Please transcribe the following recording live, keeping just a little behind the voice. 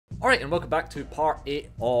Alright, and welcome back to part 8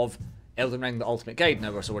 of Elden Ring, the Ultimate Guide.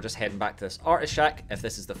 Now, we're just heading back to this artist shack. If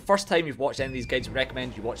this is the first time you've watched any of these guides, we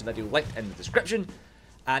recommend you watch the video linked in the description.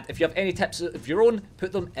 And if you have any tips of your own,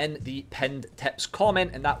 put them in the pinned tips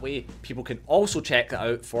comment, and that way people can also check that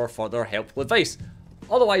out for further helpful advice.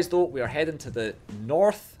 Otherwise, though, we are heading to the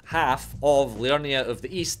north half of Liurnia of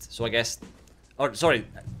the East, so I guess... Or, sorry...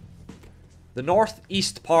 the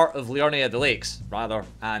northeast part of Liurnia of the Lakes, rather,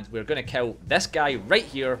 and we're going to kill this guy right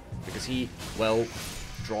here, because he will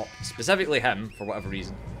drop, specifically him, for whatever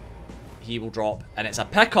reason, he will drop, and it's a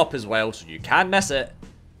pickup as well, so you can miss it,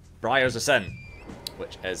 Briars of Sin,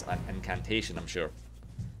 which is an incantation, I'm sure.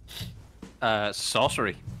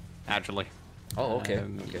 Sorcery, actually. Oh, okay.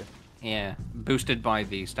 Okay. Yeah, boosted by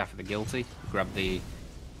the Staff of the Guilty. Grab the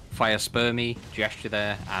Fire Spur Me gesture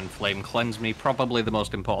there, and Flame Cleanse Me, probably the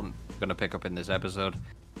most important going to pick up in this episode.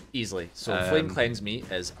 Easily. So Flame Cleanse Me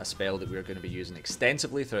is a spell that we're going to be using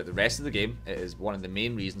extensively throughout the rest of the game. It is one of the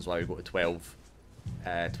main reasons why we go to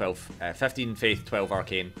 15 Faith, 12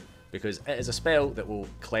 Arcane, because it is a spell that will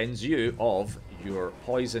cleanse you of your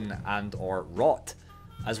poison and or rot,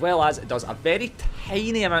 as well as it does a very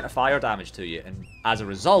tiny amount of fire damage to you, and as a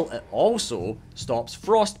result it also stops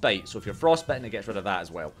frostbite, so if you're frostbitten it gets rid of that as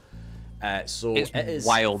well. So it is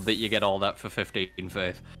wild that you get all that for 15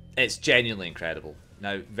 Faith. It's genuinely incredible.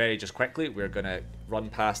 Now, very just quickly, we're gonna run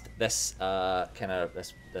past this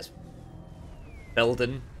this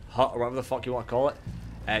building, hut, or whatever the fuck you want to call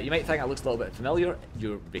it. You might think it looks a little bit familiar.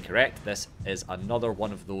 You'll be correct. This is another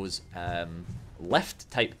one of those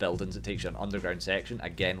lift type buildings that takes you an underground section.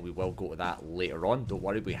 Again, we will go to that later on. Don't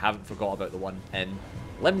worry, we haven't forgot about the one in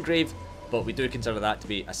Limgrave, but we do consider that to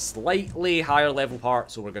be a slightly higher level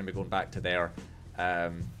part, so we're going to be going back to there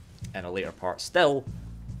in a later part still.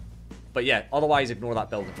 But yeah, otherwise ignore that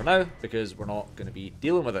building for now, because we're not going to be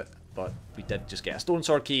dealing with it. But we did just get a stone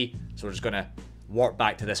sword key, so we're just going to warp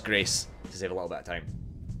back to this grace to save a little bit of time.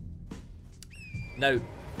 Now,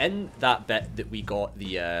 in that bit that we got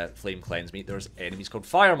the Flame Cleanse Me, there's enemies called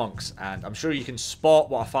Fire Monks, and I'm sure you can spot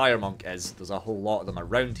what a Fire Monk is. There's a whole lot of them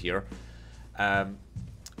around here.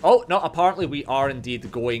 Oh, no, apparently we are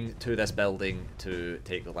indeed going to this building to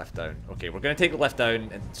take the lift down. Okay, we're going to take the lift down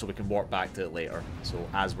so we can warp back to it later. So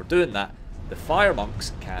as we're doing that, the Fire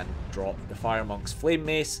Monks can drop the Fire Monk's Flame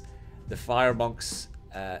Mace, the Fire Monk's,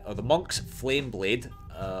 or the Monk's Flame Blade,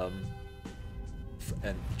 and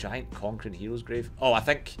Giant Conquering Hero's Grave. Oh, I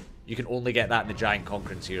think you can only get that in the Giant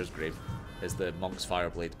Conquering Hero's Grave, is the Monk's Fire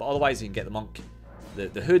Blade. But otherwise you can get the Monk, the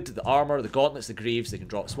hood, the armor, the gauntlets, the greaves. They can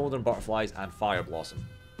drop Smoldering Butterflies and Fire Blossom.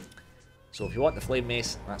 So if you want the Flame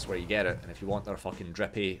Mace, that's where you get it. And if you want their fucking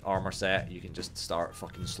drippy armor set, you can just start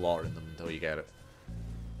fucking slaughtering them until you get it.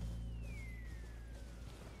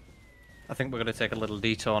 I think we're going to take a little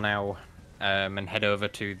detour now and head over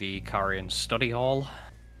to the Carian Study Hall.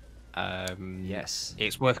 Yes.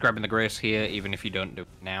 It's worth grabbing the Grace here, even if you don't do it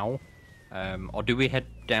now. Or do we head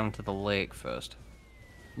down to the lake first?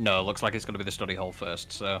 No, looks like it's going to be the Study Hall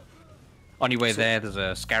first. So on your way there, there's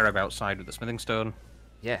a scarab outside with the smithing stone.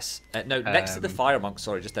 Yes. Now, next to the Fire Monk,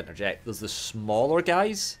 sorry, just to interject, there's the smaller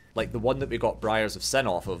guys, like the one that we got Briars of Sin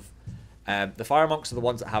off of. The Fire Monks are the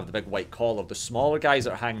ones that have the big white collar. The smaller guys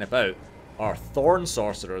that are hanging about are Thorn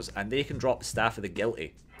Sorcerers, and they can drop the Staff of the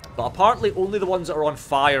Guilty. But apparently only the ones that are on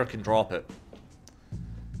fire can drop it.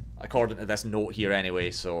 According to this note here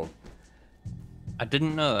anyway, so... I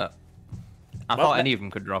didn't know that. I thought any of them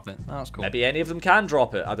could drop it. Oh, that's cool. Maybe any of them can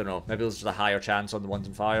drop it. I don't know. Maybe there's just a higher chance on the ones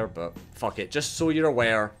on fire, but fuck it. Just so you're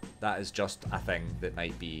aware, that is just a thing that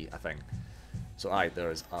might be a thing. So, alright,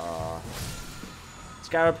 there's a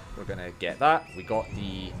scarab. We're going to get that. We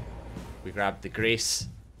grabbed the Grace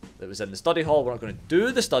that was in the study hall. We're not going to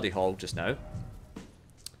do the study hall just now.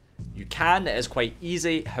 You can. It is quite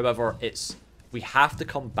easy. However, we have to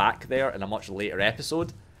come back there in a much later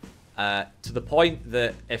episode. To the point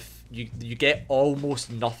that if you get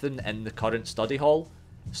almost nothing in the current study hall,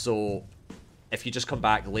 so if you just come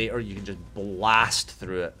back later, you can just blast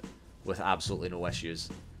through it with absolutely no issues.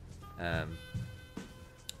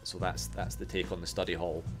 So that's the take on the study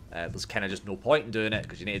hall. There's kind of just no point in doing it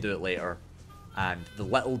because you need to do it later, and the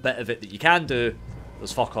little bit of it that you can do,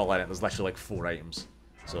 there's fuck all in it. There's literally like 4 items,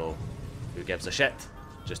 so who gives a shit?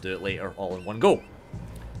 Just do it later, all in one go.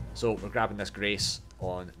 So we're grabbing this Grace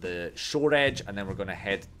on the shore edge, and then we're going to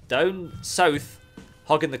head down south,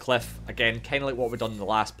 hugging the cliff. Again, kind of like what we've done in the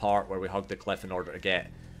last part, where we hugged the cliff in order to get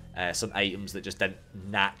some items that just didn't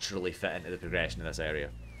naturally fit into the progression in this area.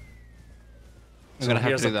 We're going to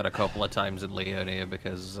have to do that a couple of times in Liurnia,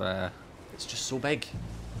 because... it's just so big.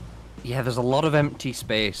 Yeah, there's a lot of empty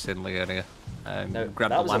space in Liurnia. Now, grab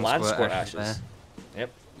that the was a land squirt squirt ashes ashes. there.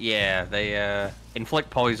 Yep. Yeah, they inflict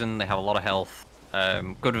poison, they have a lot of health.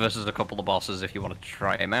 Good versus a couple of bosses if you want to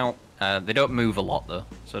try them out. They don't move a lot though,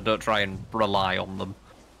 so don't try and rely on them.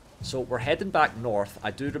 So we're heading back north.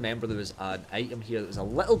 I do remember there was an item here that was a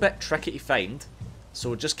little bit tricky to find.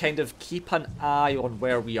 So just kind of keep an eye on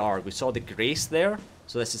where we are. We saw the Grace there.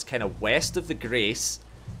 So this is kind of west of the Grace.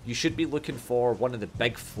 You should be looking for one of the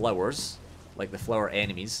big flowers, like the flower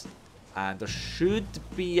enemies. And there should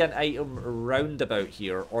be an item roundabout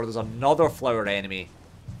here, or there's another flower enemy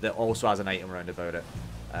that also has an item roundabout it.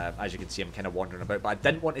 As you can see, I'm kind of wandering about, but I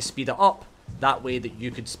didn't want to speed it up that way that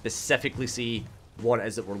you could specifically see what it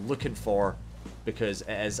is that we're looking for, because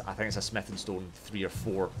it is, I think it's a Smith and Stone 3 or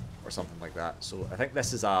 4 or something like that. So I think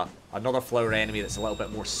this is another flower enemy that's a little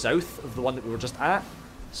bit more south of the one that we were just at.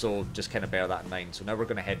 So just kind of bear that in mind. So now we're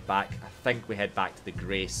going to head back. I think we head back to the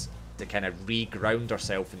Grace to kind of re-ground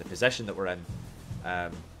ourselves in the position that we're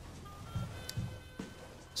in.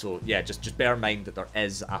 So yeah, just bear in mind that there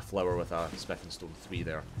is a flower with a Smith and Stone 3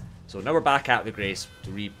 there. So now we're back at the Grace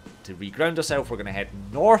to re-ground ourselves. We're going to head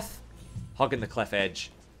north, hugging the cliff edge,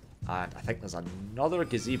 and I think there's another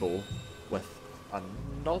gazebo with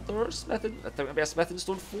another Smith and, I think maybe a Smith and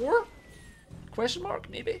Stone 4? Question mark,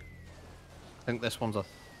 maybe? I think this one's a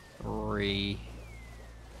 3.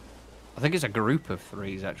 I think it's a group of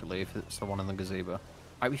 3s, actually, if it's the one in the gazebo.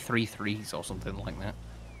 Might be 3 3s or something like that.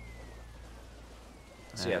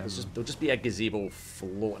 So yeah, there'll just be a gazebo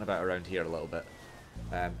floating about around here a little bit.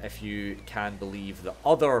 If you can believe the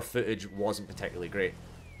other footage wasn't particularly great.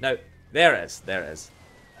 Now, there it is.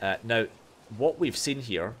 Now, what we've seen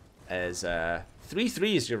here is 3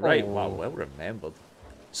 3s, you're right. Wow, well remembered.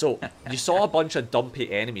 So, you saw a bunch of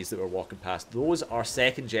dumpy enemies that were walking past. Those are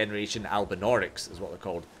second generation Albinorics, is what they're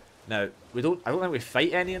called. Now, I don't think we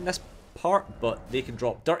fight any in this part, but they can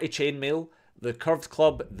drop Dirty Chainmail, the Curved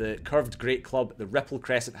Club, the Curved Great Club, the Ripple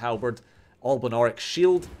Crescent Halberd, Albinoric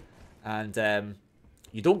Shield, and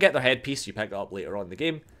you don't get their headpiece, you pick it up later on in the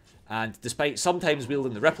game, and despite sometimes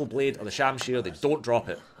wielding the Ripple Blade or the Shamshir, they don't drop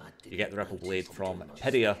it. You get the Ripple Blade from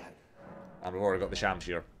Pidia, and we've already got the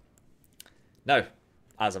Shamshir. Now,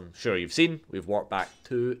 as I'm sure you've seen, we've walked back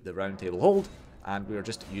to the Round Table Hold, and we're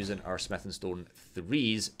just using our Smith and Stone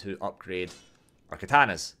 3s to upgrade our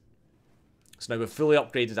katanas. So now we've fully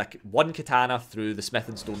upgraded one katana through the Smith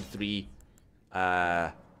and Stone 3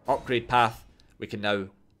 upgrade path. We can now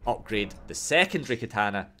upgrade the secondary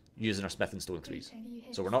katana using our Smith and Stone 3s.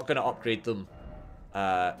 So we're not going to upgrade them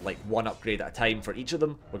like one upgrade at a time for each of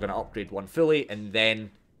them. We're going to upgrade one fully and then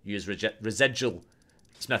use residual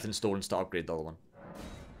Smith and Stones to upgrade the other one.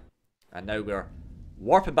 And now we're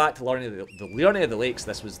warping back to the Liurnia of the Lakes.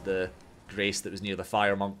 This was the Grace that was near the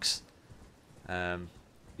Fire Monks.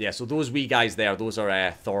 Yeah, so those wee guys there, those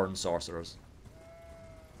are Thorn Sorcerers.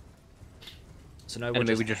 So now we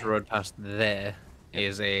just rode past there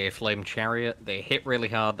is a Flame Chariot. They hit really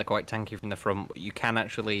hard, they're quite tanky from the front, but you can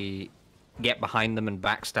actually get behind them and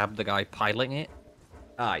backstab the guy piloting it.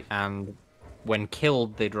 Aye. And when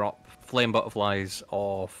killed, they drop Flame Butterflies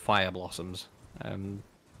or Fire Blossoms.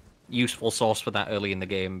 Useful source for that early in the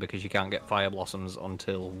game because you can't get Fire Blossoms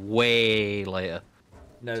until way later.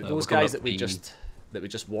 Now, so those guys that we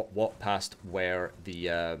just walked past were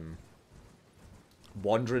the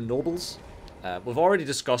Wandering Nobles. We've already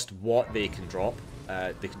discussed what they can drop.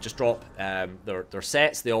 They can just drop their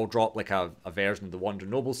sets. They all drop like a version of the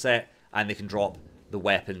Wandering Noble set, and they can drop the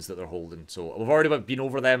weapons that they're holding. So we've already been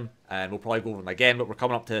over them, and we'll probably go over them again, but we're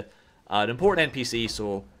coming up to an important NPC,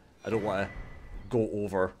 so I don't want to go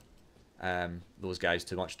over those guys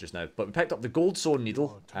too much just now. But we picked up the gold Sword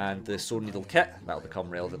Needle and the Sword Needle kit. That'll become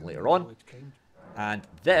relevant later on. And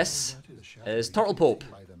this is Turtle Pope.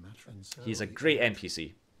 He's a great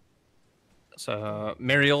NPC. So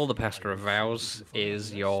Miriel, the Pastor of Vows,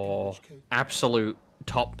 is your absolute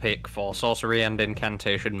top pick for sorcery and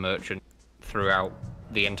incantation merchant throughout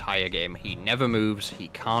the entire game. He never moves, he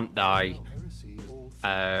can't die.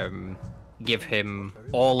 Give him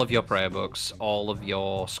all of your prayer books, all of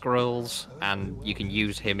your scrolls, and you can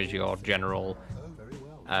use him as your general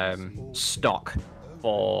stock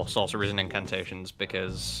for sorceries and incantations,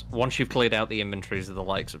 because once you've cleared out the inventories of the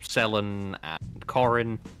likes of Selen and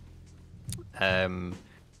Corin,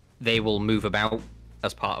 they will move about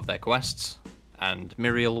as part of their quests, and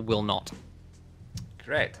Miriel will not.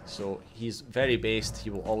 Correct. So he's very based. He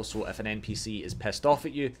will also, if an NPC is pissed off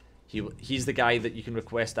at you, he's the guy that you can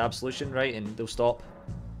request absolution, right? And they'll stop.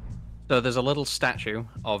 So there's a little statue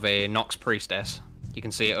of a Nox priestess. You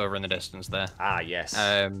can see it over in the distance there. Ah, yes.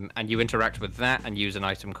 And you interact with that and use an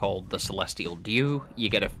item called the Celestial Dew. You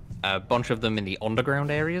get a bunch of them in the underground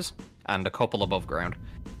areas and a couple above ground.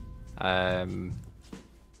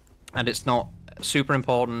 And it's not super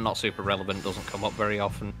important, not super relevant, doesn't come up very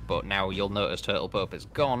often, but now you'll notice Turtle Pope is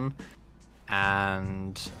gone,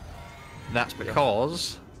 and that's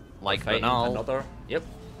because, like Banal, another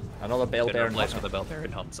Bellbearing replaced with a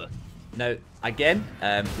Bellbearing Hunter. Now, again,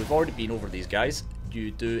 we've already been over these guys.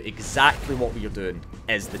 You do exactly what you're doing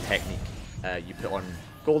is the technique. You put on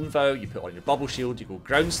Golden Vow, you put on your Bubble Shield, you go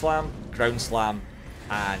Ground Slam,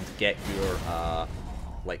 and get your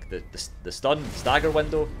like the stun, stagger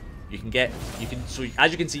window. So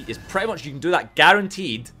as you can see, it's pretty much, you can do that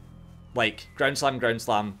guaranteed, like Ground Slam,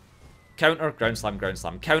 counter, Ground Slam,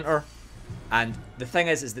 counter. And the thing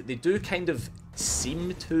is that they do kind of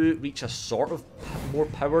seem to reach a sort of more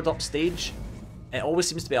powered up stage. It always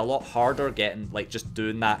seems to be a lot harder getting, like, just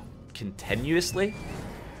doing that continuously.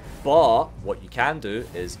 But what you can do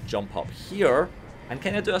is jump up here and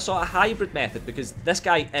kind of do a sort of hybrid method, because this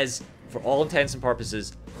guy is, for all intents and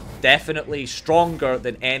purposes, definitely stronger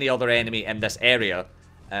than any other enemy in this area.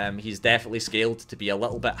 He's definitely scaled to be a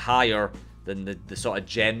little bit higher than the sort of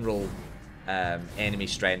general enemy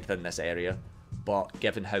strength in this area. But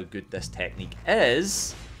given how good this technique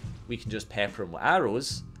is, we can just pepper him with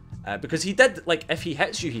arrows. Because he did, like, if he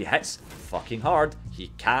hits you, he hits fucking hard.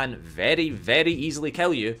 He can very, very easily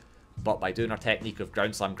kill you. But by doing our technique of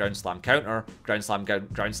Ground Slam, counter, Ground Slam,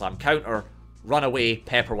 counter, run away,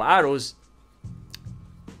 pepper with arrows,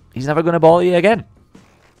 he's never going to bother you again.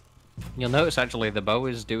 You'll notice, actually, the bow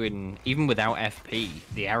is doing, even without FP,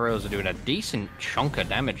 the arrows are doing a decent chunk of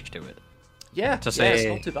damage to it. Yeah, it's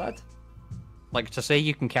not too bad. Like, to say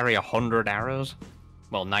you can carry 100 arrows,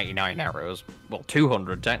 well, 99 arrows, well,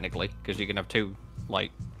 200 technically, because you can have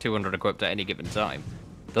 200 equipped at any given time.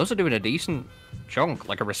 Those are doing a decent chunk,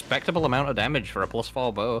 like a respectable amount of damage for a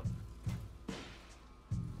 +4 bow.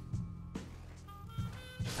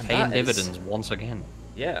 And paying dividends once again.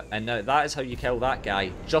 Yeah, and now that is how you kill that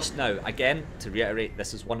guy. Just now, again, to reiterate,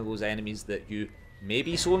 this is one of those enemies that you may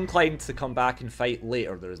be so inclined to come back and fight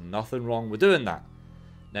later. There is nothing wrong with doing that.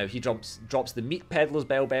 Now, he drops the Meat Peddler's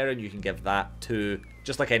Bellbearing. You can give that to,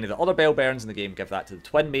 just like any of the other Bellbearings in the game, give that to the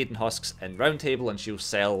Twin Maiden Husks in Round Table, and she'll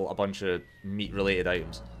sell a bunch of meat-related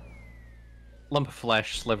items. Lump of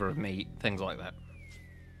flesh, sliver of meat, things like that.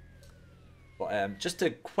 But just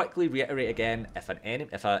to quickly reiterate again,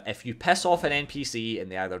 if you piss off an NPC and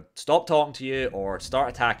they either stop talking to you or start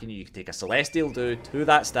attacking you, you can take a Celestial Dew to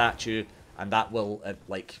that statue, and that will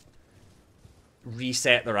like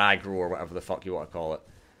reset their aggro or whatever the fuck you want to call it.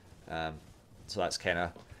 So that's kind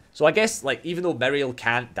of... So I guess, like, even though Miriel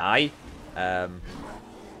can't die,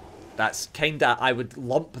 that's kind of... I would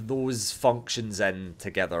lump those functions in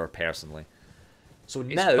together, personally. So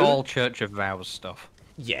now... It's all Church of Vows stuff.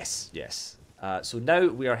 Yes, yes. So now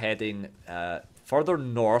we are heading further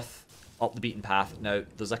north up the beaten path. Now,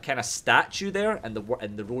 there's a kind of statue there, and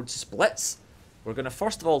the road splits. We're going to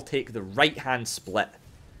first of all take the right-hand split.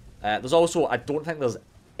 There's also... I don't think there's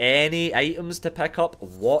any items to pick up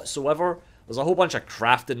whatsoever. There's a whole bunch of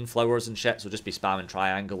crafting flowers and shit, so just be spamming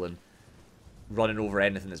triangle and running over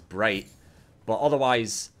anything that's bright. But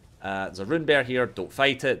otherwise, there's a rune bear here. Don't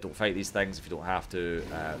fight it. Don't fight these things if you don't have to.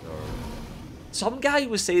 Some guy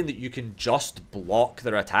was saying that you can just block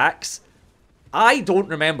their attacks. I don't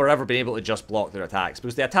remember ever being able to just block their attacks,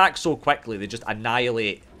 because they attack so quickly, they just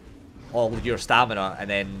annihilate all of your stamina, and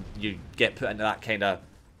then you get put into that kind of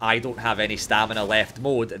I don't have any stamina left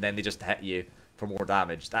mode, and then they just hit you for more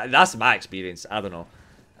damage. That's my experience. I don't know.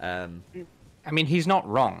 I mean, he's not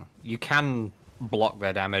wrong. You can block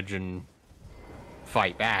their damage and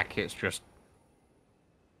fight back. It's just...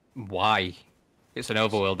 why? It's an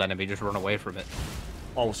overworld enemy. Just run away from it.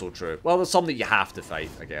 Also true. Well, there's some that you have to fight,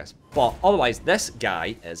 I guess. But otherwise, this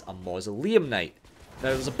guy is a Mausoleum Knight. Now,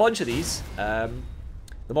 there's a bunch of these.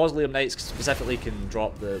 The Mausoleum Knights specifically can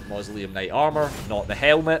drop the Mausoleum Knight armor, not the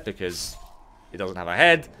helmet, because he doesn't have a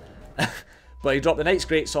head. But he dropped the Knight's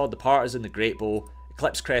Greatsword, the Partisan, the Great Bow,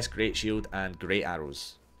 Eclipse Crest, Great Shield, and Great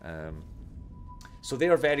Arrows. So they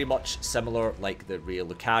are very much similar, like the Rhea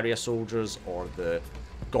Lucaria soldiers or the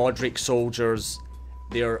Godric soldiers.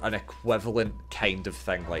 They're an equivalent kind of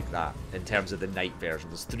thing like that in terms of the Knight version.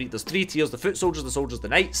 There's three tiers: the Foot Soldiers, the Soldiers, the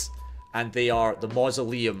Knights, and they are the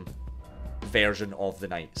Mausoleum version of the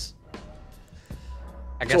Knights.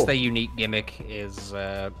 I guess their unique gimmick is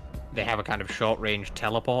they have a kind of short-range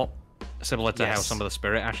teleport, similar to how some of the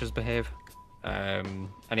Spirit Ashes behave, and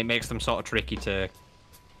it makes them sort of tricky to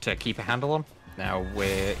keep a handle on. Now,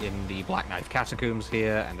 we're in the Black Knife Catacombs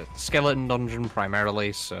here, and it's a skeleton dungeon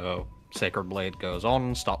primarily, so Sacred Blade goes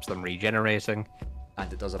on, stops them regenerating.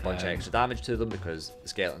 And it does a bunch of extra damage to them, because the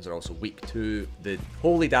skeletons are also weak to the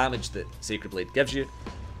holy damage that Sacred Blade gives you.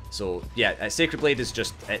 So yeah, Sacred Blade is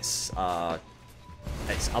just it's a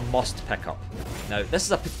must pick up. Now this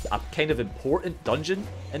is a kind of important dungeon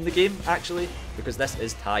in the game actually, because this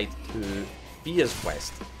is tied to Fia's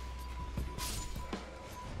quest.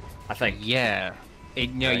 I think. Yeah.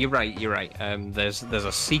 No, you're right. You're right. There's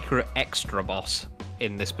a secret extra boss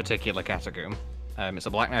in this particular catacomb. It's a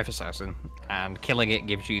Black Knife Assassin, and killing it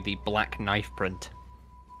gives you the Black Knife Print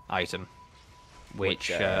item,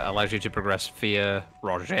 which allows you to progress Fia,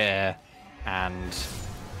 Roger, and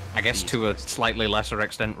I guess to a slightly lesser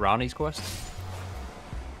extent Rani's quest.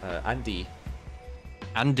 And D.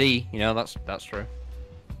 And D. You know, that's true.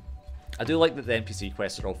 I do like that the NPC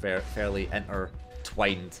quests are all fairly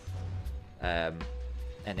intertwined.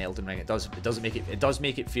 In Elden Ring, it does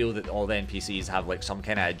make it feel that all the NPCs have like some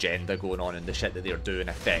kind of agenda going on, and the shit that they're doing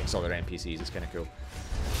affects other NPCs. It's kind of cool.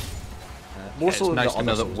 More so, it's nice to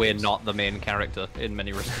know that we're games. not the main character in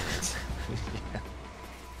many respects. Yeah.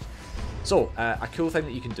 So a cool thing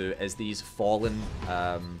that you can do is these fallen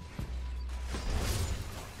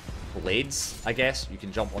blades. I guess you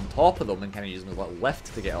can jump on top of them and kind of use them as a little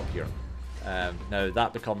lift to get up here. Now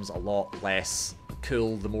that becomes a lot less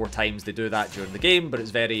cool the more times they do that during the game, but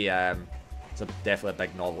it's very it's definitely a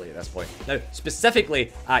big novelty at this point. Now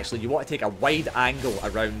specifically, actually, you want to take a wide angle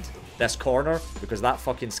around this corner, because that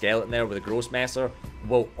fucking skeleton there with the Grossmesser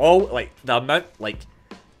will the amount, like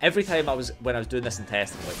every time when I was doing this in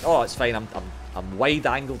testing, like, oh, it's fine, I'm wide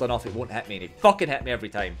angled enough, it won't hit me, and he fucking hit me every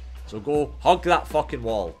time. So go hug that fucking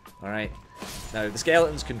wall. All right. Now the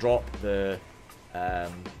skeletons can drop the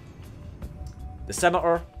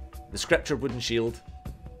scimitar, the scripture wooden shield,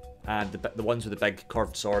 and the ones with the big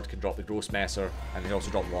curved sword can drop the Grossmesser, and they also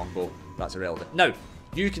drop the longbow. That's irrelevant. Now,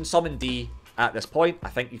 you can summon D at this point. I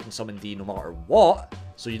think you can summon D no matter what,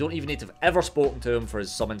 so you don't even need to have ever spoken to him for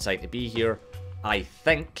his summon sign to be here. I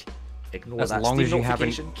think. Ignore that As long Steam as you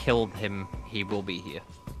notification. haven't killed him, he will be here.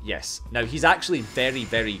 Yes. Now, he's actually very,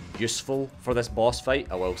 very useful for this boss fight,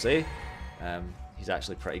 I will say. He's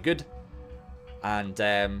actually pretty good. And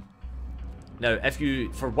now, if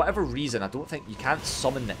you, for whatever reason, I don't think you can't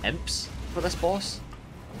summon the imps for this boss.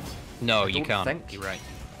 No, you can't. Think. You're right.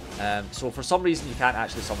 So for some reason, you can't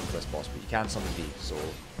actually summon for this boss, but you can summon D. So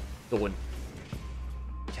don't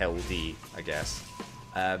kill D, I guess.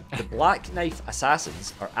 The Black Knife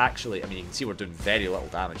Assassins are actually, I mean, you can see we're doing very little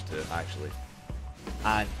damage to it, actually.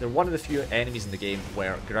 And they're one of the few enemies in the game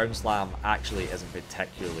where Ground Slam actually isn't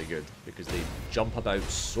particularly good, because they jump about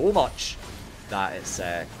so much that it's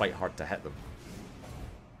quite hard to hit them.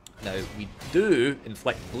 Now, we do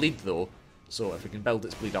inflict bleed though, so if we can build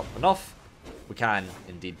its bleed up enough, we can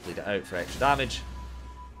indeed bleed it out for extra damage.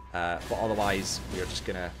 But otherwise, we are just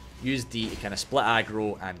going to use D to kind of split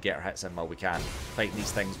aggro and get our hits in while we can. Fighting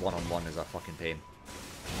these things one-on-one is a fucking pain.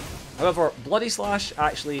 However, Bloody Slash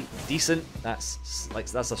actually decent. That's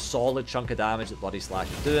a solid chunk of damage that Bloody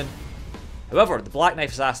Slash is doing. However, the Black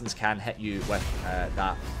Knife Assassins can hit you with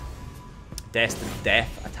that Destined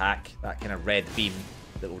Death attack, that kind of red beam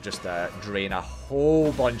that will just drain a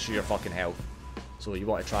whole bunch of your fucking health. So you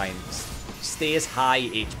want to try and stay as high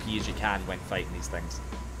HP as you can when fighting these things.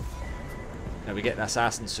 Now we get an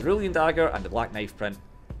Assassin's Cerulean Dagger and the Black Knife Print.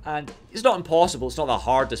 And it's not impossible, it's not the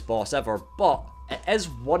hardest boss ever, but it is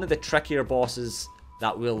one of the trickier bosses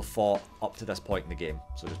that we'll have fought up to this point in the game.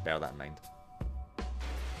 So just bear that in mind.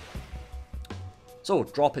 So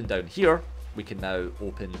dropping down here, we can now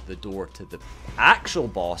open the door to the actual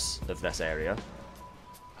boss of this area.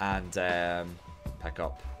 And pick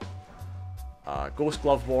up Ghost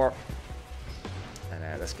Glove Wart.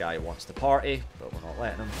 And this guy wants to party, but we're not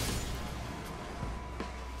letting him.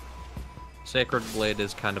 Sacred Blade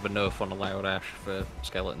is kind of a no fun allowed Ash for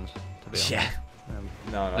skeletons, to be honest. Yeah.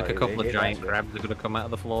 No, like a couple of giant crabs are going to come out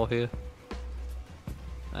of the floor here.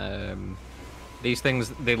 These things,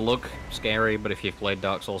 they look scary, but if you've played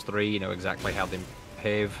Dark Souls 3, you know exactly how they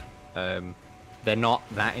behave. They're not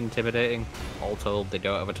that intimidating. All told, they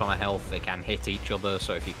don't have a ton of health. They can hit each other,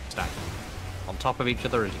 so if you stack on top of each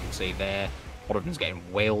other, as you can see there, one of them's getting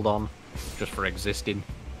wailed on just for existing.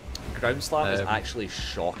 Ground Slam is actually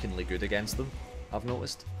shockingly good against them, I've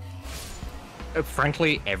noticed.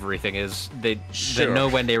 Frankly, everything is. They're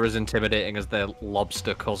nowhere near as intimidating as their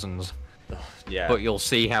lobster cousins. Yeah. But you'll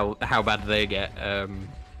see how bad they get a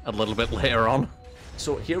little bit later on.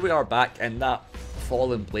 So here we are back in that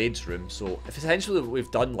Fallen Blades room. So if essentially we've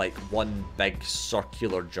done like one big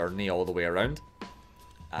circular journey all the way around.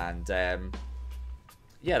 And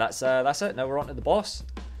yeah, that's it. Now we're on to the boss.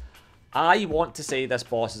 I want to say this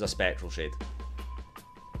boss is a Spectral Shade.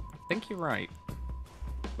 I think you're right.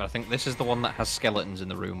 But I think this is the one that has skeletons in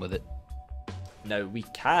the room with it. Now, we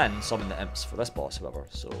can summon the imps for this boss, however,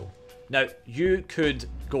 so... Now, you could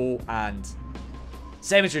go and...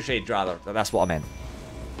 Cemetery trade, rather. That's what I meant.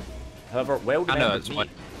 However, well remembered I know, it's me... what...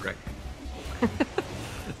 Right.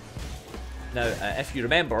 Now, if you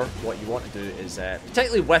remember, what you want to do is,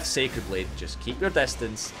 particularly with Sacred Blade, just keep your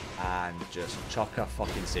distance and just chuck a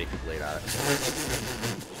fucking Sacred Blade at it.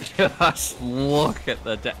 Just look at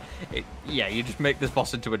the... yeah, you just make this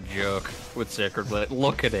boss into a joke with Sacred Blade.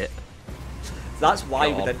 Look at it. That's why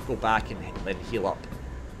we didn't go back and then heal up.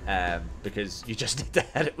 Because you just need to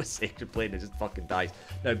hit it with Sacred Blade and it just fucking dies.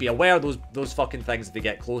 Now, be aware those fucking things, if they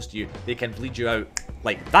get close to you, they can bleed you out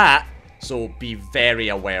like that. So be very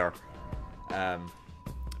aware.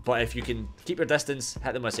 But if you can keep your distance,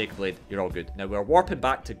 hit them with a Sacred Blade, you're all good. Now we're warping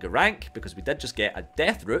back to Garank because we did just get a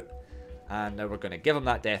death root, and now we're going to give him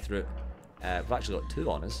that death root. We've actually got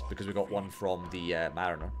 2 on us because we got 1 from the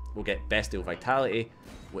Mariner. We'll get Bestial Vitality,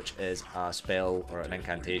 which is a spell or an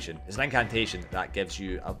incantation. It's an incantation that gives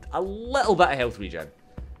you a little bit of health regen,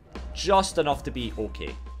 just enough to be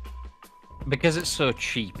okay. Because it's so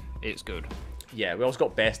cheap, it's good. Yeah, we also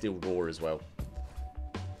got Bestial Roar as well.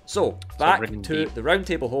 So, back to the round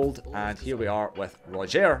table hold, and here we are with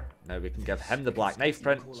Roger. Now we can give him the black knife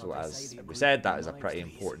print, so as we said, that is a pretty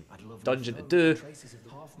important dungeon to do.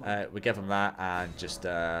 We give him that, and just,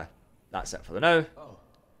 that's it for the now.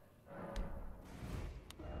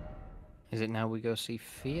 Is it now we go see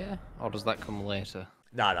Fear, or does that come later?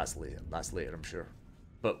 Nah, that's later, I'm sure.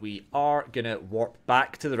 But we are going to warp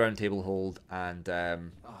back to the round table hold, and now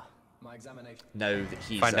that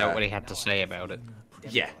he's... Find out what he had to say about it.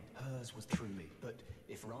 Yeah.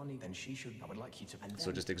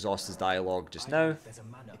 So just exhaust his dialogue just now.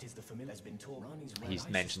 He's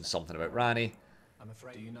mentioned something about Rani.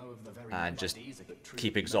 And just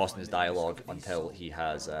keep exhausting his dialogue until he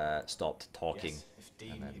has stopped talking.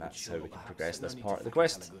 And then that's how we can progress this part of the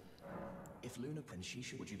quest.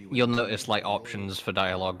 You'll notice like options for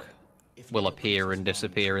dialogue will appear and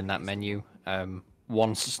disappear in that menu.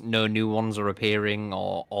 Once no new ones are appearing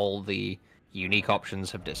or all the unique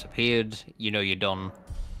options have disappeared, you know you're done,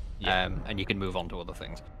 and you can move on to other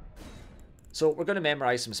things. So we're going to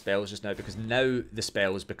memorize some spells just now because now the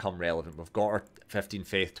spells become relevant. We've got our 15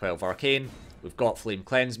 Faith, 12 Arcane, we've got Flame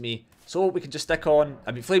Cleanse Me, so we can just stick on,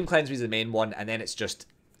 I mean Flame Cleanse Me is the main one, and then it's just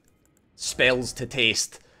spells to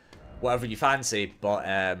taste, whatever you fancy, but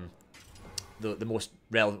the most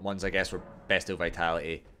relevant ones I guess were Bestial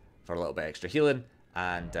Vitality for a little bit extra healing,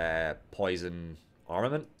 and Poison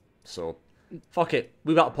Armament, so... Fuck it,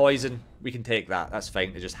 we got a poison, we can take that, that's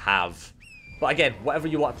fine to just have. But again, whatever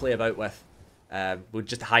you want to play about with, would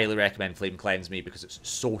just highly recommend Flame Cleanse Me because it's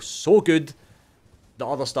so good. The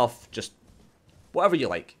other stuff, just whatever you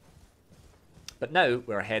like. But now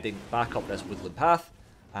we're heading back up this woodland path,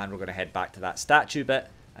 and we're going to head back to that statue bit,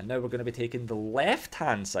 and now we're going to be taking the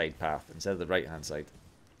left-hand side path instead of the right-hand side.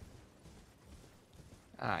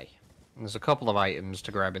 Aye. There's a couple of items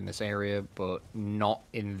to grab in this area, but not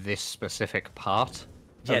in this specific part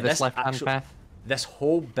of this left-hand path. This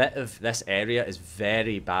whole bit of this area is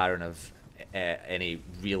very barren of any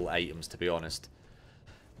real items, to be honest.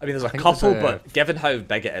 I mean, there's a couple, but given how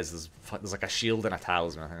big it is, there's like a shield and a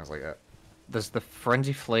talisman, I think it's like that. There's the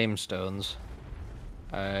Frenzy Flame Stones.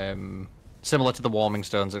 Similar to the Warming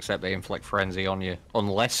Stones, except they inflict Frenzy on you.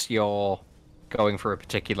 Unless you're going for a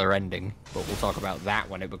particular ending, but we'll talk about that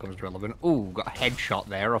when it becomes relevant. Ooh, got a headshot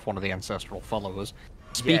there off one of the Ancestral Followers.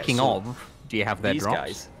 Speaking of, do you have their drops?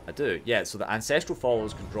 Guys, I do, yeah. So the Ancestral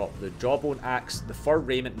Followers can drop the Jawbone Axe, the Fur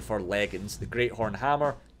Raiment and Fur Leggings, the Great Horn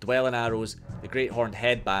Hammer, Dwelling Arrows, the Great Horned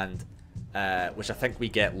Headband, which I think we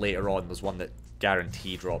get later on. There's one that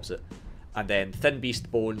guarantee drops it. And then Thin Beast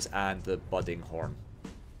Bones and the Budding Horn.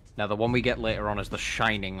 Now the one we get later on is the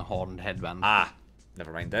Shining Horned Headband. Ah,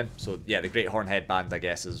 never mind then. So yeah, the Great Horn Headband, I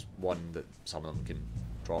guess, is one that some of them can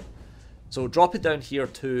drop. So drop it down here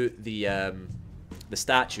to the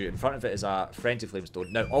statue. In front of it is a Frenzy Flame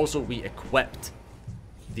Stone. Now also we equipped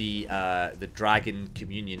the Dragon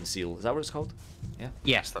Communion Seal. Is that what it's called? Yeah.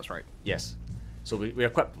 Yes, that's right. Yes. So we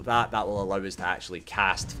equipped that. That will allow us to actually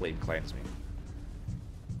cast Flame Cleanse Me.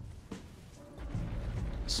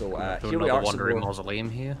 So here we are. Wandering Mausoleum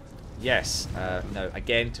here. Yes. Now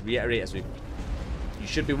again, to reiterate, you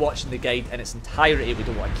should be watching the guide in its entirety. We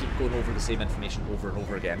don't want to keep going over the same information over and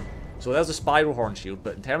over again. So there's a Spiral Horn Shield,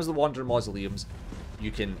 but in terms of the Wandering Mausoleums, you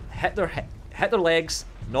can hit their legs,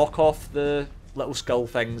 knock off the little skull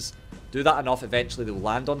things. Do that enough, eventually they'll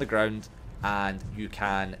land on the ground, and you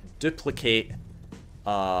can duplicate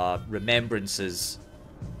remembrances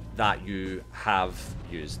that you have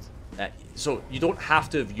used. So you don't have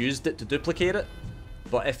to have used it to duplicate it,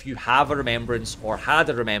 but if you have a remembrance or had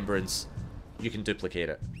a remembrance, you can duplicate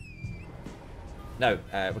it. Now,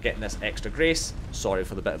 we're getting this extra grace. Sorry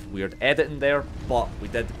for the bit of weird editing there, but we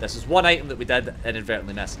did. This is one item that we did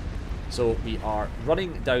inadvertently miss. So we are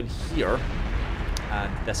running down here,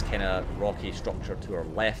 and this kind of rocky structure to our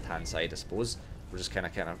left-hand side, I suppose. We're just kind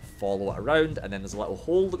of follow it around, and then there's a little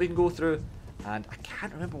hole that we can go through. And I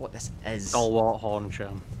can't remember what this is. Stalwart horn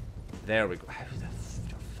charm. There we go. How the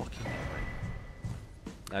fucking memory?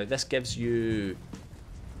 Now this gives you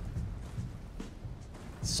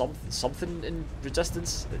something in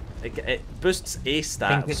resistance. It boosts a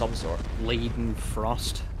stat of some sort. Leaden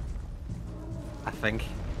frost, I think.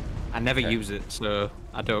 I never use it, so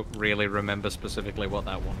I don't really remember specifically what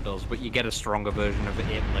that one does. But you get a stronger version of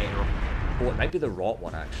it later on. Oh, it might be the rot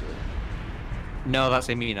one actually. No, that's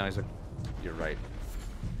immunizing. You're right.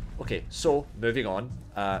 Okay, so moving on,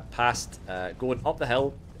 past going up the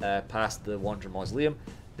hill, past the Wandering Mausoleum,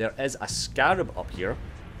 there is a scarab up here.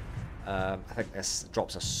 I think this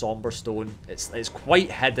drops a somber stone. It's quite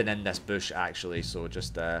hidden in this bush actually, so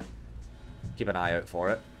just keep an eye out for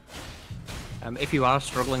it. If you are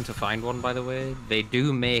struggling to find one, by the way, they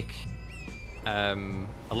do make a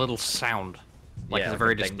little sound, like it's a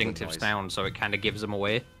very distinctive sound, so it kind of gives them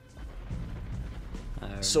away.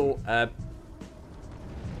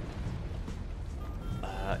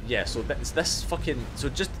 Yeah, so this fucking... So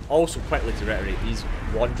just also quickly to reiterate, these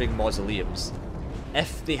Wandering Mausoleums,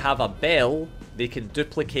 if they have a bell, they can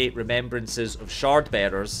duplicate remembrances of shard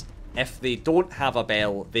bearers. If they don't have a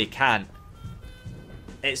bell, they can't.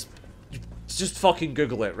 It's... Just fucking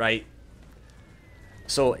Google it, right?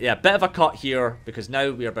 So, yeah, bit of a cut here, because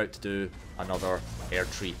now we're about to do another Air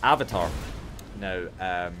Tree Avatar.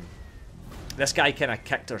 Now, this guy kind of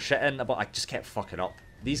kicked our shit in, but I just kept fucking up.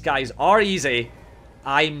 These guys are easy.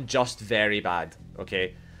 I'm just very bad,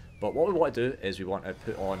 okay? But what we want to do is we want to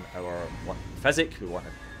put on our physic. We want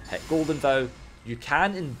to hit Golden Vow. You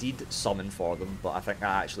can indeed summon for them, but I think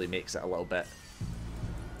that actually makes it a little bit...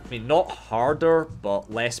 I mean, not harder,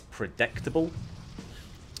 but less predictable.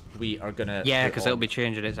 We are going to... Yeah, because it'll be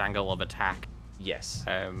changing its angle of attack. Yes.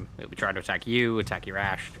 It'll be trying to attack you, attack your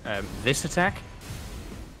Ash. This attack,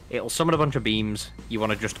 it'll summon a bunch of beams. You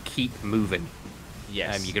want to just keep moving.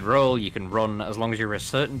 Yes. You can roll, you can run, as long as you're a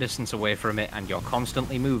certain distance away from it and you're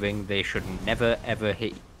constantly moving, they should never ever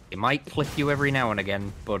hit you. It might clip you every now and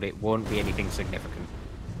again, but it won't be anything significant.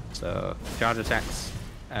 So, charge attacks,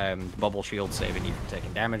 bubble shield saving you from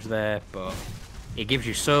taking damage there, but it gives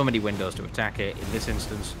you so many windows to attack it. In this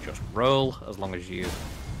instance, just roll, as long as you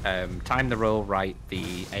time the roll right,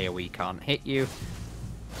 the AoE can't hit you.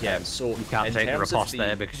 Yeah, so you can't take the riposte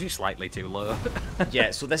there because you're slightly too low.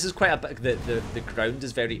 Yeah, so this is quite a bit. The ground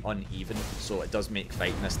is very uneven, so it does make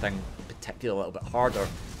fighting this thing particularly a little bit harder.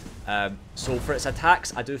 So for its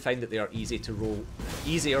attacks, I do find that they are easier to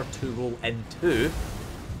roll into.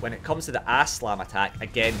 When it comes to the ass slam attack,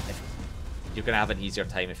 again, you're gonna have an easier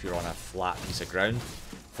time if you're on a flat piece of ground.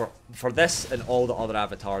 For this and all the other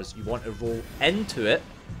avatars, you want to roll into it.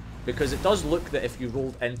 Because it does look that if you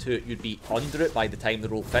rolled into it, you'd be under it by the time the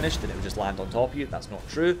roll finished and it would just land on top of you. That's not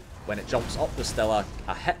true. When it jumps up, there's still a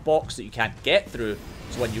hitbox that you can't get through.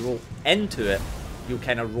 So when you roll into it, you'll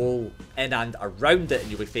kind of roll in and around it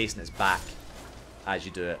and you'll be facing its back as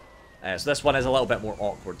you do it. So this one is a little bit more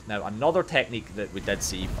awkward. Now, another technique that we did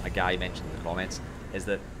see, a guy mentioned in the comments, is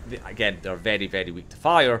that, again, they're very, very weak to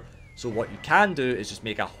fire. So what you can do is just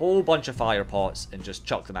make a whole bunch of fire pots and just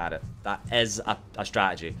chuck them at it. That is a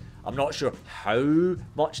strategy. I'm not sure how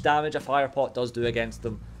much damage a fire pot does do against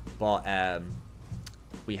them, but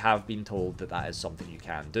we have been told that that is something you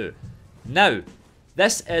can do. Now,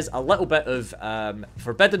 this is a little bit of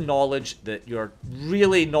forbidden knowledge that you're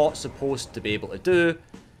really not supposed to be able to do.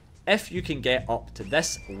 If you can get up to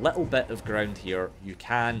this little bit of ground here, you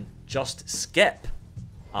can just skip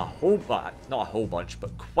a whole bunch, not a whole bunch,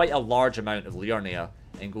 but quite a large amount of Liurnia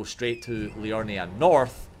and go straight to Liurnia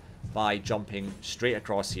North by jumping straight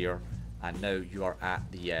across here, and now you are at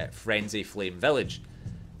the Frenzy Flame Village.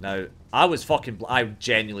 Now, I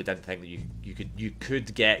genuinely didn't think that you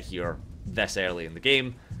could get here this early in the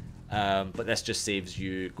game, but this just saves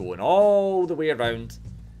you going all the way around.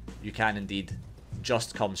 You can indeed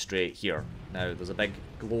just come straight here. Now, there's a big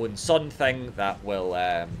glowing sun thing that will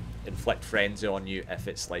inflict frenzy on you if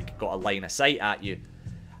it's like got a line of sight at you.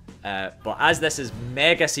 But as this is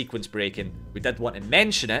mega sequence breaking, we did want to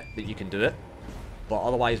mention it, that you can do it, but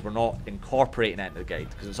otherwise we're not incorporating it into the guide,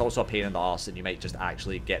 because it's also a pain in the arse and you might just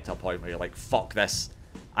actually get to a point where you're like, fuck this,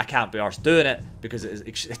 I can't be arsed doing it, because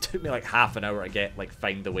it took me like half an hour to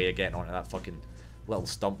find the way of getting onto that fucking little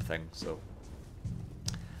stump thing. So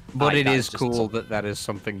But it that's is just cool that that is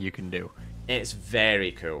something you can do. It's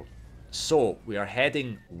very cool. So we are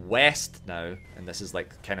heading west now, and this is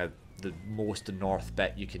like kind of the most north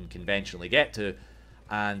bit you can conventionally get to.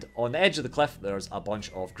 And on the edge of the cliff, there's a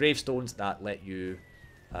bunch of gravestones that let you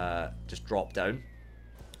just drop down.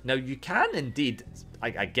 Now you can indeed,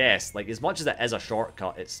 I guess, like as much as it is a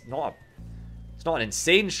shortcut, it's not an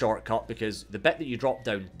insane shortcut, because the bit that you drop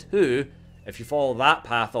down to, if you follow that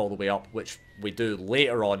path all the way up, which we do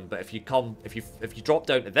later on, but if you drop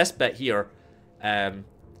down to this bit here,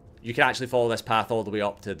 you can actually follow this path all the way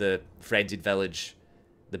up to the frenzied village,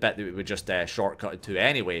 the bit that we would just shortcutted to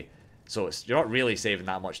anyway. So you're not really saving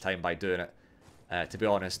that much time by doing it, to be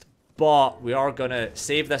honest. But we are going to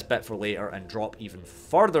save this bit for later and drop even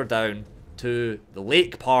further down to the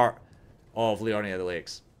lake part of Liurnia the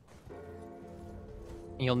Lakes.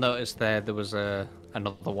 You'll notice there was another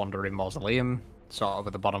wandering mausoleum, sort of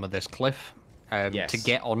at the bottom of this cliff. Yes. To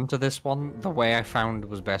get onto this one, the way I found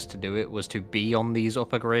was best to do it was to be on these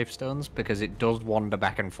upper gravestones, because it does wander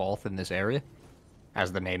back and forth in this area,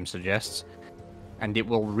 as the name suggests. And it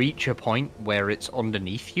will reach a point where it's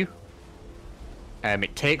underneath you.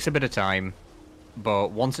 It takes a bit of time,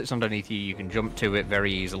 but once it's underneath you, you can jump to it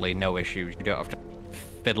very easily, no issues. You don't have to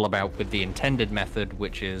fiddle about with the intended method,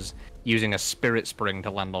 which is using a spirit spring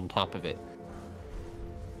to land on top of it.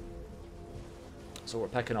 So we're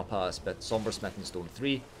picking up a Somber Smithing Stone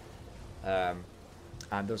 3. And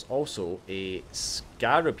there's also a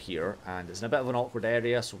scarab here, and it's in a bit of an awkward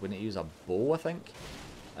area, so we're going to use a bow, I think.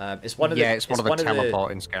 It's one of the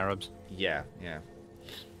teleporting scarabs. Yeah.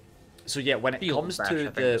 So yeah, when it comes to the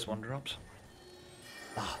this one drops.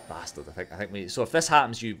 Ah, bastard! I think we. So if this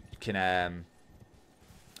happens, you can.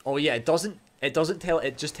 Oh yeah, it doesn't tell.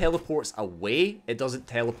 It just teleports away. It doesn't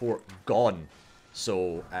teleport gone.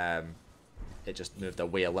 So it just moved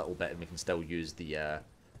away a little bit, and we can still use the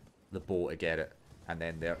bow to get it. And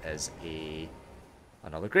then there is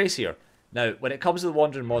another grace here. Now, when it comes to the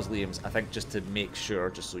Wandering Mausoleums, I think just to make sure,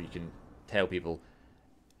 just so you can tell people,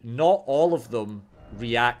 not all of them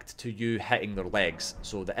react to you hitting their legs.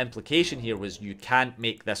 So the implication here was you can't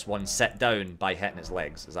make this one sit down by hitting its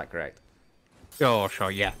legs. Is that correct? Oh,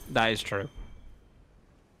 sure, yeah, that is true.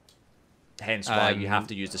 Hence why you have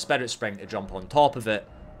to use the Spirit Spring to jump on top of it,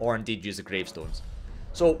 or indeed use the gravestones.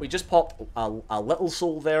 So we just popped a little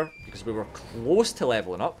soul there because we were close to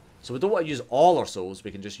leveling up. So we don't want to use all our souls.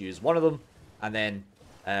 We can just use one of them and then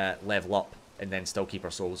level up and then still keep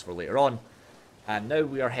our souls for later on. And now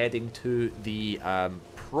we are heading to the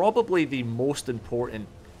probably the most important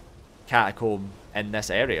catacomb in this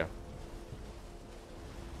area.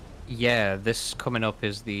 Yeah, this coming up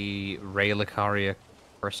is the Relicaria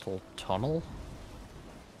Crystal Tunnel.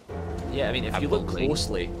 Yeah, I mean, if you look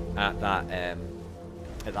closely at that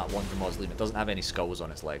Wandering Mausoleum, it doesn't have any skulls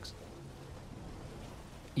on its legs.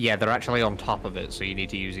 Yeah, they're actually on top of it, so you need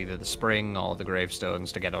to use either the spring or the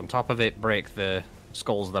gravestones to get on top of it, break the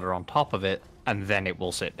skulls that are on top of it, and then it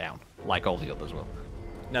will sit down, like all the others will.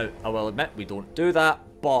 Now, I will admit we don't do that,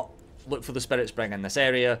 but look for the Spirit Spring in this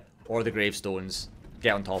area, or the gravestones,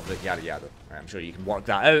 get on top of it, yada yada. Right, I'm sure you can work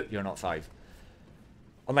that out, you're not 5.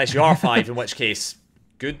 Unless you are 5, in which case,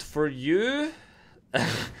 good for you.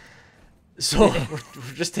 So,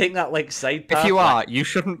 we're just taking that, like, side path. If you are, you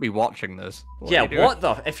shouldn't be watching this. Yeah, what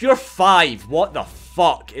the... If you're 5, what the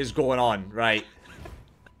fuck is going on, right?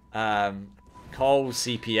 Call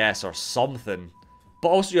CPS or something. But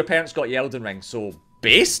also, your parents got you Elden Ring, so...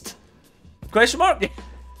 Based? Question mark?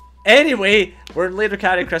 Anyway, we're in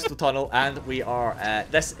Relicaria Crystal Tunnel, and we are...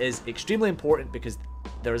 this is extremely important because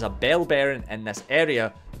there is a bell bearing in this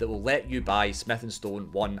area that will let you buy Smith and Stone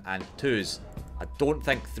 1 and 2s. I don't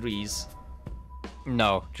think 3s.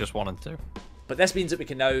 No, just 1 and 2. But this means that we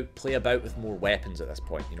can now play about with more weapons at this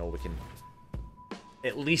point. You know, we can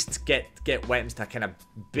at least get weapons to a kind of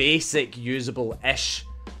basic, usable-ish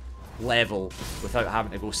level without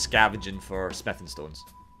having to go scavenging for Smith and Stones.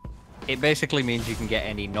 It basically means you can get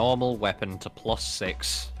any normal weapon to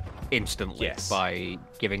 +6 instantly by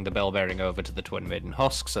giving the bell bearing over to the Twin Maiden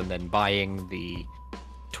Husks and then buying the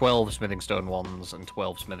 12 Smithing Stone 1s and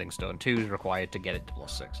 12 Smithing Stone 2s required to get it to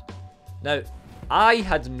 +6. Now, I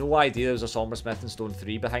had no idea there was a Somber Smith and Stone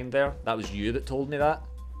 3 behind there. That was you that told me that.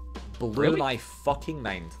 Blew my fucking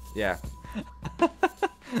mind. Yeah.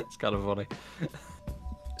 It's kind of funny.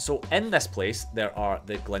 So in this place, there are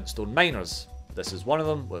the Glintstone Miners. This is one of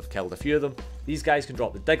them. We've killed a few of them. These guys can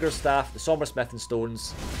drop the Digger's Staff, the Somber Smith and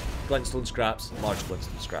Stones, Glintstone Scraps, large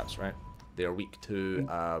Glintstone Scraps, right? They are weak to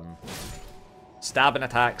stabbing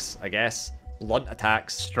attacks, I guess. Blunt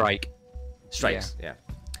attacks. Strikes, yeah.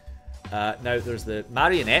 Now, there's the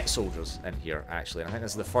marionette soldiers in here, actually. And I think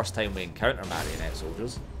this is the first time we encounter marionette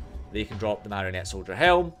soldiers. They can drop the marionette soldier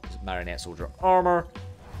helm, marionette soldier armor,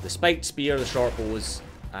 the spiked spear, the short bows,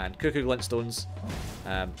 and cuckoo glintstones.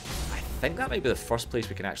 I think that might be the first place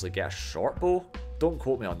we can actually get a short bow. Don't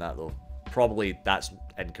quote me on that, though. Probably that's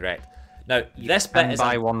incorrect. Now, this bit is...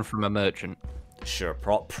 buy one from a merchant. Sure,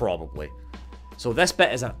 probably. So this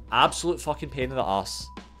bit is an absolute fucking pain in the ass.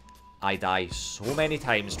 I die so many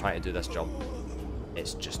times trying to do this jump.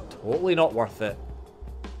 It's just totally not worth it.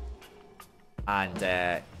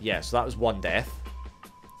 And, yeah, so that was one death.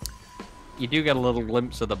 You do get a little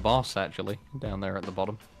glimpse of the boss, actually, down there at the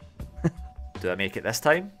bottom. Do I make it this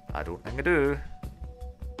time? I don't think I do.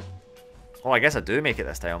 Oh, I guess I do make it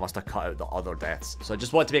this time. I must have cut out the other deaths. So I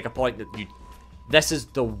just want to make a point that this is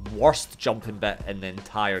the worst jumping bit in the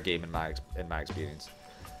entire game in my experience.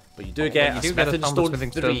 But you do get a Smithing Stone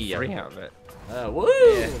 3 out of it.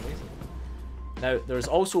 Woo! Yeah. Now, there's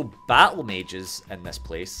also battle mages in this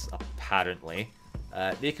place, apparently.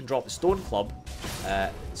 They can drop the Stone Club,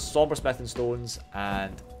 Somber Smithing Stones,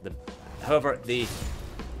 and however,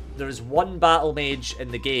 there's one battle mage in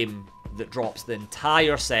the game that drops the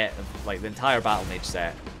entire set of, like, the entire battle mage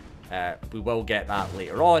set. We will get that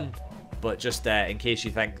later on, but just in case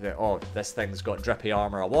you think that, oh, this thing's got drippy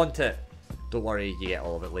armor, I want it, don't worry, you get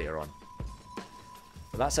all of it later on.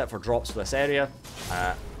 But that's it for drops for this area.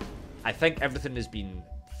 I think everything has been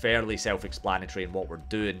fairly self-explanatory in what we're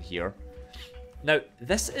doing here. Now,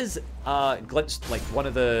 this is like one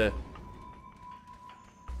of the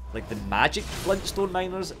magic glintstone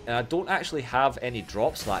miners, and I don't actually have any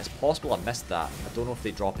drops for that. It's possible I missed that. I don't know if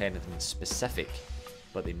they drop anything specific,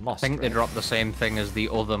 but they must. I think they drop the same thing as the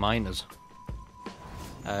other miners.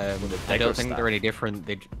 I don't think they're any different.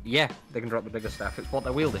 Yeah, they can drop the bigger staff. It's what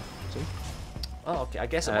they're wielding. See? Oh, okay. I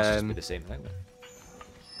guess it must just be the same thing then.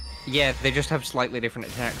 Yeah, they just have slightly different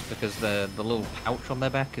attacks because the little pouch on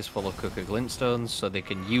their back is full of cuckoo glintstones, so they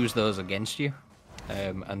can use those against you.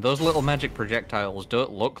 And those little magic projectiles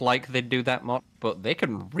don't look like they do that much, but they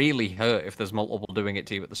can really hurt if there's multiple doing it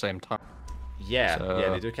to you at the same time. Yeah, so,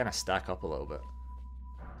 yeah, they do kind of stack up a little bit.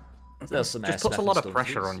 There's some just puts a lot of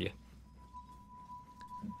pressure on you.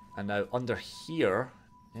 And now under here,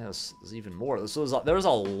 yeah, there's even more. So there's a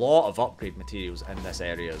lot of upgrade materials in this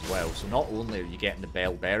area as well. So not only are you getting the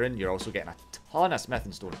Bell Bearing, you're also getting a ton of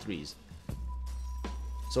Smithing Stone 3s.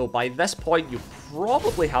 So by this point, you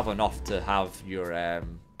probably have enough to have your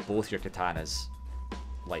both your katanas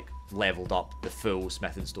like leveled up the full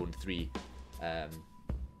Smithing Stone 3.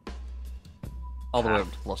 All the way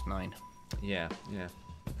up to +9. Yeah, yeah.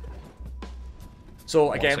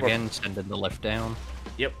 So again, sending the lift down.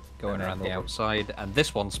 Yep. Going around the outside, and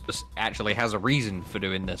this one actually has a reason for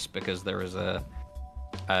doing this because there is a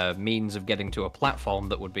means of getting to a platform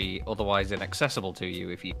that would be otherwise inaccessible to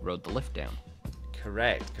you if you rode the lift down.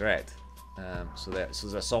 Correct. So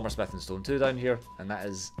there's a Somber Smithing Stone 2 down here, and that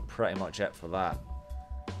is pretty much it for that.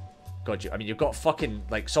 God, I mean, you've got fucking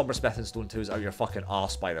like Somber Smithing Stone 2s out your fucking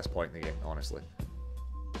arse by this point in the game, honestly.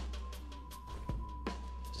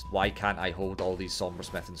 Just why can't I hold all these Somber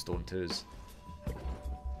Smithing Stone 2s?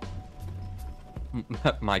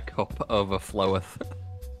 My cup overfloweth.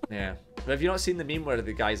 Yeah. But have you not seen the meme where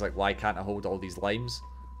the guy's like, why can't I hold all these limes?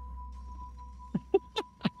 I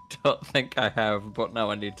don't think I have, but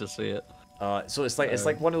now I need to see it. So it's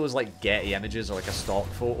like one of those like Getty images or like a stock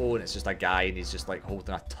photo, and it's just a guy and he's just like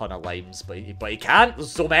holding a ton of limes, but he can't.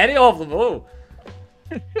 There's so many of them. Oh.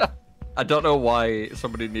 I don't know why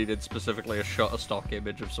somebody needed specifically a Shutterstock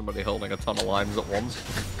image of somebody holding a ton of limes at once.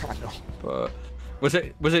 I know. But was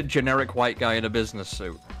it generic white guy in a business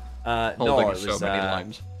suit? No, it was so many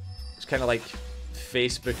limes. It's kind of like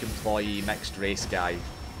Facebook employee mixed race guy.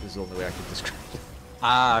 Is the only way I could describe it.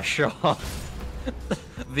 Ah, sure.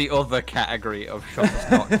 The other category of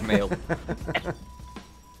Shutterstock male.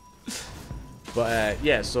 But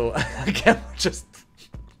yeah, so again, we're just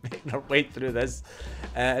making our way through this,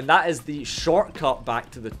 and that is the shortcut back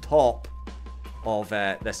to the top of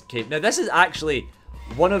this cave. Now, this is actually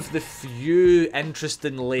one of the few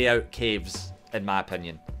interesting layout caves, in my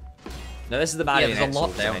opinion. Now, this is the marionette. Yeah, there's a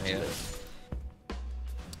lot down here.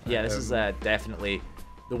 Yeah, this is definitely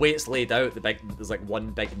the way it's laid out. There's like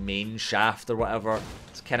one big main shaft or whatever.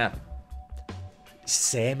 It's kind of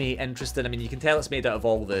semi-interesting. I mean, you can tell it's made out of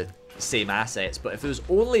all the same assets, but if there was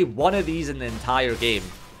only one of these in the entire game,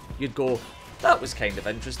 you'd go, that was kind of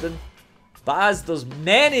interesting. But as there's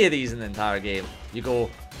many of these in the entire game, you go,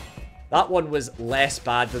 that one was less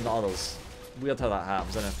bad than the others. Weird how that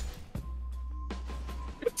happens, isn't it?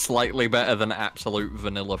 Slightly better than absolute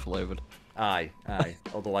vanilla flavoured. Aye.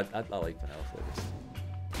 Although I like vanilla flavours.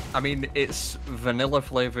 I mean, it's vanilla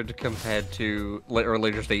flavored compared to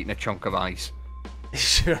literally just eating a chunk of ice.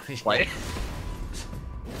 Sure. Like,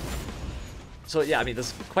 so yeah, I mean,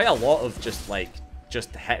 there's quite a lot of just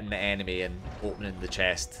hitting the enemy and opening the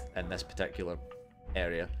chest in this particular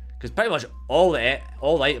area. Because pretty much all the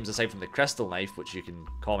items aside from the crystal knife, which you can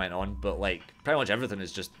comment on, but like pretty much everything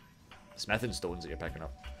is just smithing stones that you're picking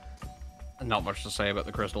up. not much to say about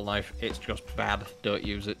the crystal knife. It's just bad. Don't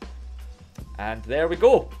use it. And there we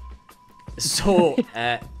go. So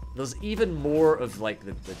there's even more of like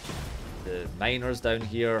the miners down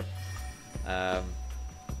here.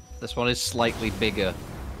 This one is slightly bigger.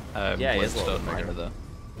 Yeah, it is a little Glintstone bit miner bigger. though.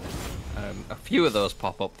 A few of those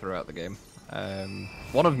pop up throughout the game.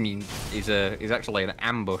 One of them is actually an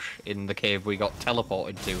ambush in the cave we got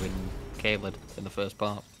teleported to in Caelid in the first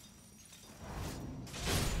part.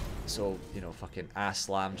 So, you know, fucking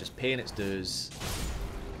Aslam just paying its dues.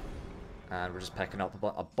 And we're just picking up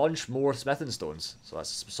a bunch more smithing stones. So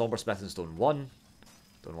that's Somber Smithing Stone 1.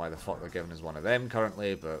 Don't know why the fuck they're giving us one of them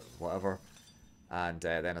currently, but whatever. And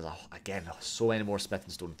then there's, again, so many more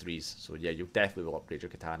Smithing Stone 3s. So yeah, you definitely will upgrade your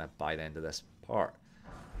katana by the end of this part.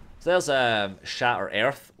 So there's Shatter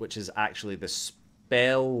Earth, which is actually the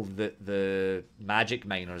spell that the magic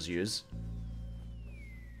miners use.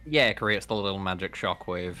 Yeah, it creates the little magic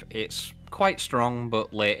shockwave. It's quite strong,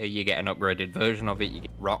 but later you get an upgraded version of it. You get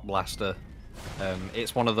Rock Blaster.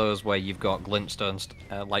 It's one of those where you've got Glintstone,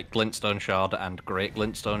 like Glintstone Shard and Great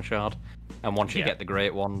Glintstone Shard. And once you get the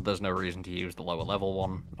Great one, there's no reason to use the lower level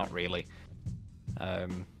one. Not really.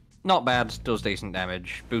 Not bad, does decent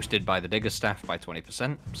damage. Boosted by the Digger Staff by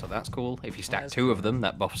 20%, so that's cool. If you stack two of them,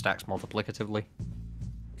 that buff stacks multiplicatively.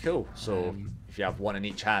 Cool, so if you have one in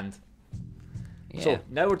each hand. Yeah. So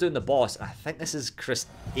now we're doing the boss. I think this is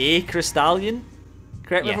Crystallion.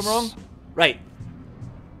 Correct me if I'm wrong. Right.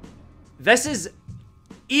 This is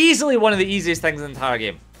easily one of the easiest things in the entire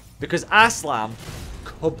game because Aslam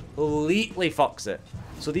completely fucks it.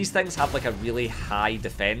 So these things have like a really high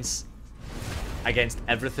defense against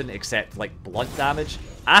everything except like blunt damage.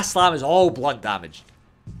 Aslam is all blunt damage.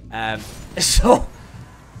 So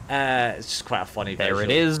it's just quite a funny visual. There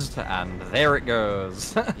it is, and there it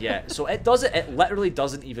goes. Yeah, so it literally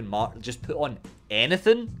doesn't even matter. Just put on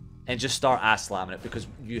anything and just start ass slamming it because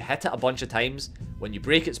you hit it a bunch of times. When you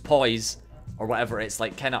break its poise or whatever, it's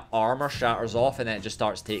like kind of armor shatters off and then it just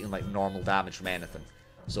starts taking like normal damage from anything.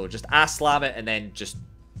 So just ass slam it and then just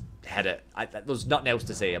hit it. There's nothing else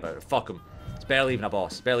to say about it. Fuck him. It's barely even a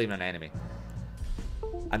boss. It's barely even an enemy.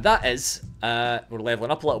 And that is, we're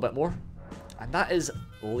leveling up a little bit more. And that is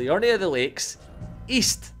Liurnia of the Lakes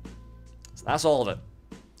East. So that's all of it.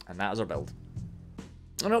 And that is our build.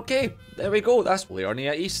 And okay, there we go. That's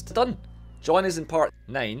Liurnia East done. Join us in part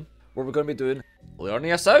 9, where we're going to be doing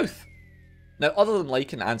Liurnia South. Now, other than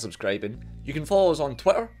liking and subscribing, you can follow us on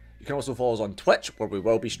Twitter. You can also follow us on Twitch, where we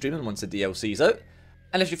will be streaming once the DLC's out.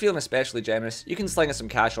 And if you're feeling especially generous, you can sling us some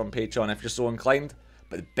cash on Patreon if you're so inclined.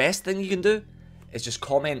 But the best thing you can do is just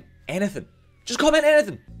comment anything. Just comment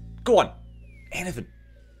anything. Go on. Anything.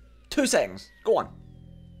 2 seconds. Go on.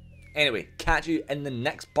 Anyway, catch you in the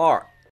next part.